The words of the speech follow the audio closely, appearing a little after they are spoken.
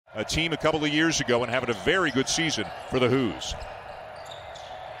a team a couple of years ago and having a very good season for the Hoos.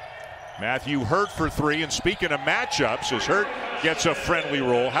 Matthew Hurt for three, and speaking of matchups, as Hurt gets a friendly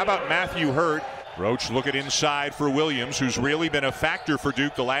roll, how about Matthew Hurt? Roach looking inside for Williams, who's really been a factor for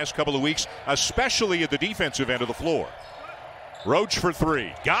Duke the last couple of weeks, especially at the defensive end of the floor. Roach for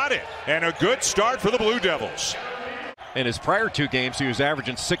three, got it, and a good start for the Blue Devils. In his prior two games, he was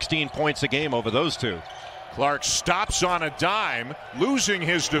averaging 16 points a game over those two. Clark stops on a dime, losing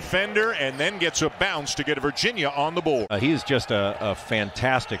his defender, and then gets a bounce to get Virginia on the board. He's just a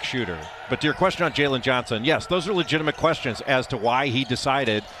fantastic shooter. But to your question on Jalen Johnson, yes, those are legitimate questions as to why he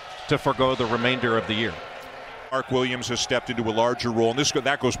decided to forgo the remainder of the year. Mark Williams has stepped into a larger role, and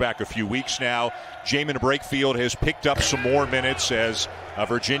that goes back a few weeks now. Jamin Brakefield has picked up some more minutes as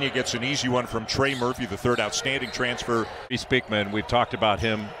Virginia gets an easy one from Trey Murphy, the third outstanding transfer. Speakman, we've talked about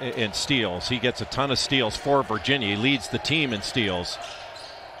him in steals. He gets a ton of steals for Virginia. He leads the team in steals.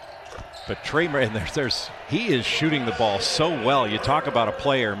 But Trey Murphy, he is shooting the ball so well. You talk about a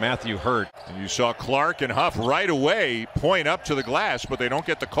player, Matthew Hurt. And you saw Clark and Huff right away point up to the glass, but they don't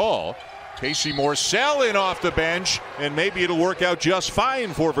get the call. Casey Morsell in off the bench, and maybe it'll work out just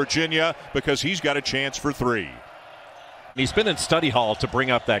fine for Virginia because he's got a chance for three. He's been in study hall to bring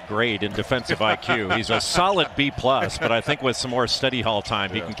up that grade in defensive IQ. He's a solid B+, but I think with some more study hall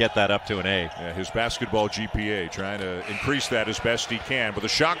time, he can get that up to an A. Yeah, his basketball GPA, trying to increase that as best he can. But the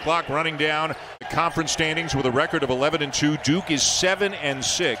shot clock running down, the conference standings with a record of 11-2. Duke is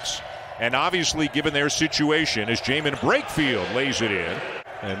 7-6. And obviously, given their situation, as Jamin Brakefield lays it in.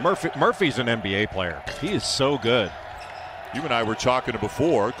 And Murphy's an NBA player. He is so good. You and I were talking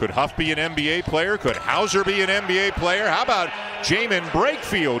before. Could Huff be an NBA player? Could Hauser be an NBA player? How about Jamin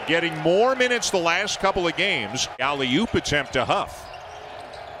Brakefield getting more minutes the last couple of games? Alley-oop attempt to Huff.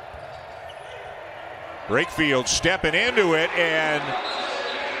 Brakefield stepping into it, and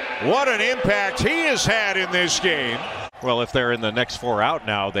what an impact he has had in this game. Well, if they're in the next four out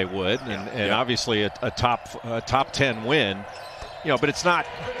now, they would, and obviously a top 10 win. You know, but it's not.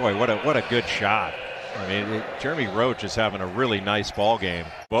 Boy, what a good shot. I mean, Jeremy Roach is having a really nice ball game.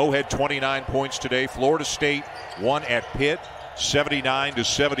 Bo had 29 points today. Florida State won at Pitt,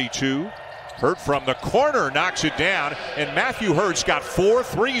 79-72. Hurt from the corner knocks it down, and Matthew Hurt's got 4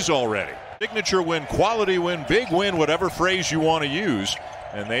 threes already. Signature win, quality win, big win, whatever phrase you want to use,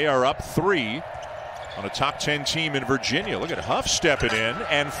 and they are up 3 on a top 10 team in Virginia. Look at Huff stepping in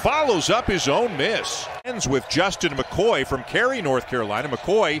and follows up his own miss. Ends with Justin McCoy from Cary, North Carolina.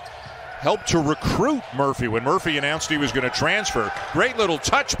 McCoy helped to recruit Murphy when Murphy announced he was going to transfer. Great little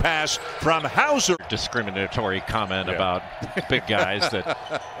touch pass from Hauser. Discriminatory comment about big guys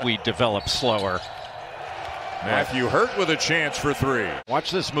that we develop slower. Matthew Hurt with a chance for 3.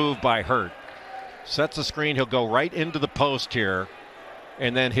 Watch this move by Hurt. Sets the screen. He'll go right into the post here.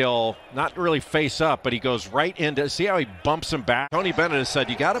 And then he'll not really face up, but he goes right into, see how he bumps him back? Tony Bennett has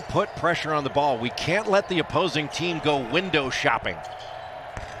said, you got to put pressure on the ball. We can't let the opposing team go window shopping.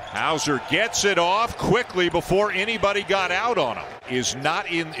 Hauser gets it off quickly before anybody got out on him. Is not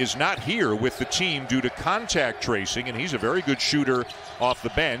here with the team due to contact tracing, and he's a very good shooter off the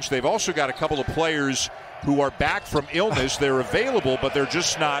bench. They've also got a couple of players who are back from illness. They're available, but they're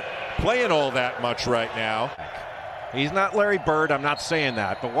just not playing all that much right now. He's not Larry Bird, I'm not saying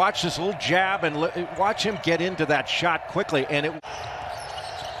that, but watch this little jab and watch him get into that shot quickly. And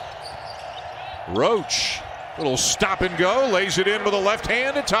Roach, little stop and go, lays it in with a left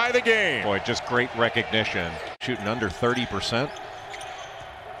hand to tie the game. Boy, just great recognition. Shooting under 30%.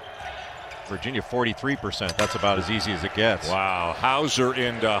 Virginia 43%. That's about as easy as it gets. Wow, Hauser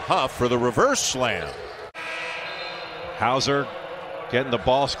into Huff for the reverse slam. Hauser getting the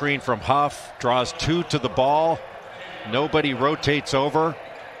ball screen from Huff, draws 2 to the ball. Nobody rotates over.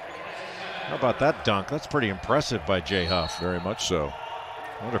 How about that dunk? That's pretty impressive by Jay Huff. Very much so.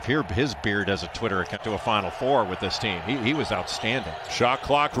 I wonder if his beard has a Twitter account to a Final Four with this team. He was outstanding. Shot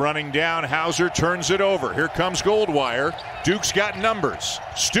clock running down. Hauser turns it over. Here comes Goldwire. Duke's got numbers.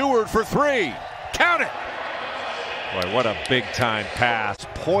 Stewart for 3. Count it. Boy, what a big-time pass.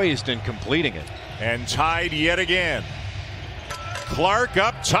 Poised and completing it. And tied yet again. Clark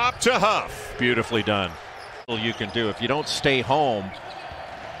up top to Huff. Beautifully done. You can do if you don't stay home,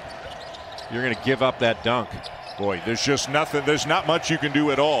 you're going to give up that dunk. Boy, there's just nothing. There's not much you can do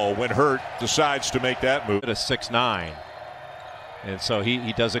at all when Hurt decides to make that move. At a 6'9", and so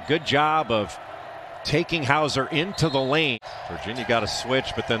he does a good job of taking Hauser into the lane. Virginia got a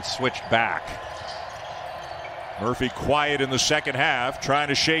switch, but then switched back. Murphy quiet in the second half, trying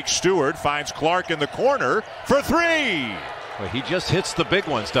to shake Stewart. Finds Clark in the corner for 3. Well, he just hits the big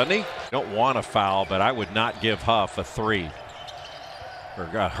ones, doesn't he? Don't want a foul, but I would not give Huff a 3. Or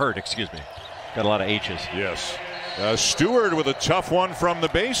got hurt, excuse me. Got a lot of H's. Yes. Stewart with a tough one from the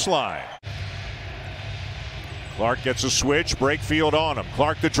baseline. Clark gets a switch. Brakefield on him.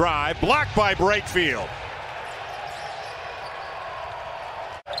 Clark the drive. Blocked by Brakefield.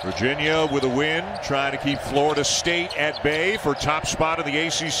 Virginia with a win, trying to keep Florida State at bay for top spot of the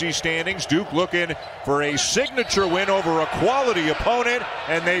ACC standings. Duke looking for a signature win over a quality opponent,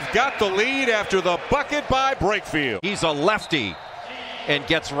 and they've got the lead after the bucket by Brakefield. He's a lefty and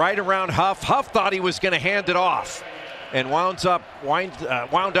gets right around Huff. Huff thought he was going to hand it off and wound up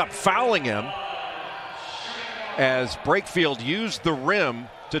fouling him as Brakefield used the rim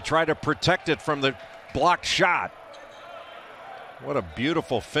to try to protect it from the blocked shot. What a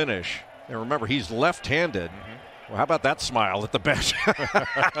beautiful finish. And remember, he's left-handed. Well, how about that smile at the bench?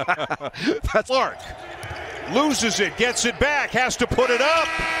 That's Clark. Loses it, gets it back, has to put it up.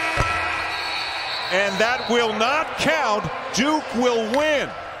 And that will not count. Duke will win.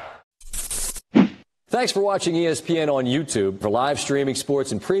 Thanks for watching ESPN on YouTube. For live streaming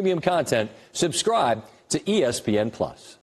sports and premium content, subscribe to ESPN+.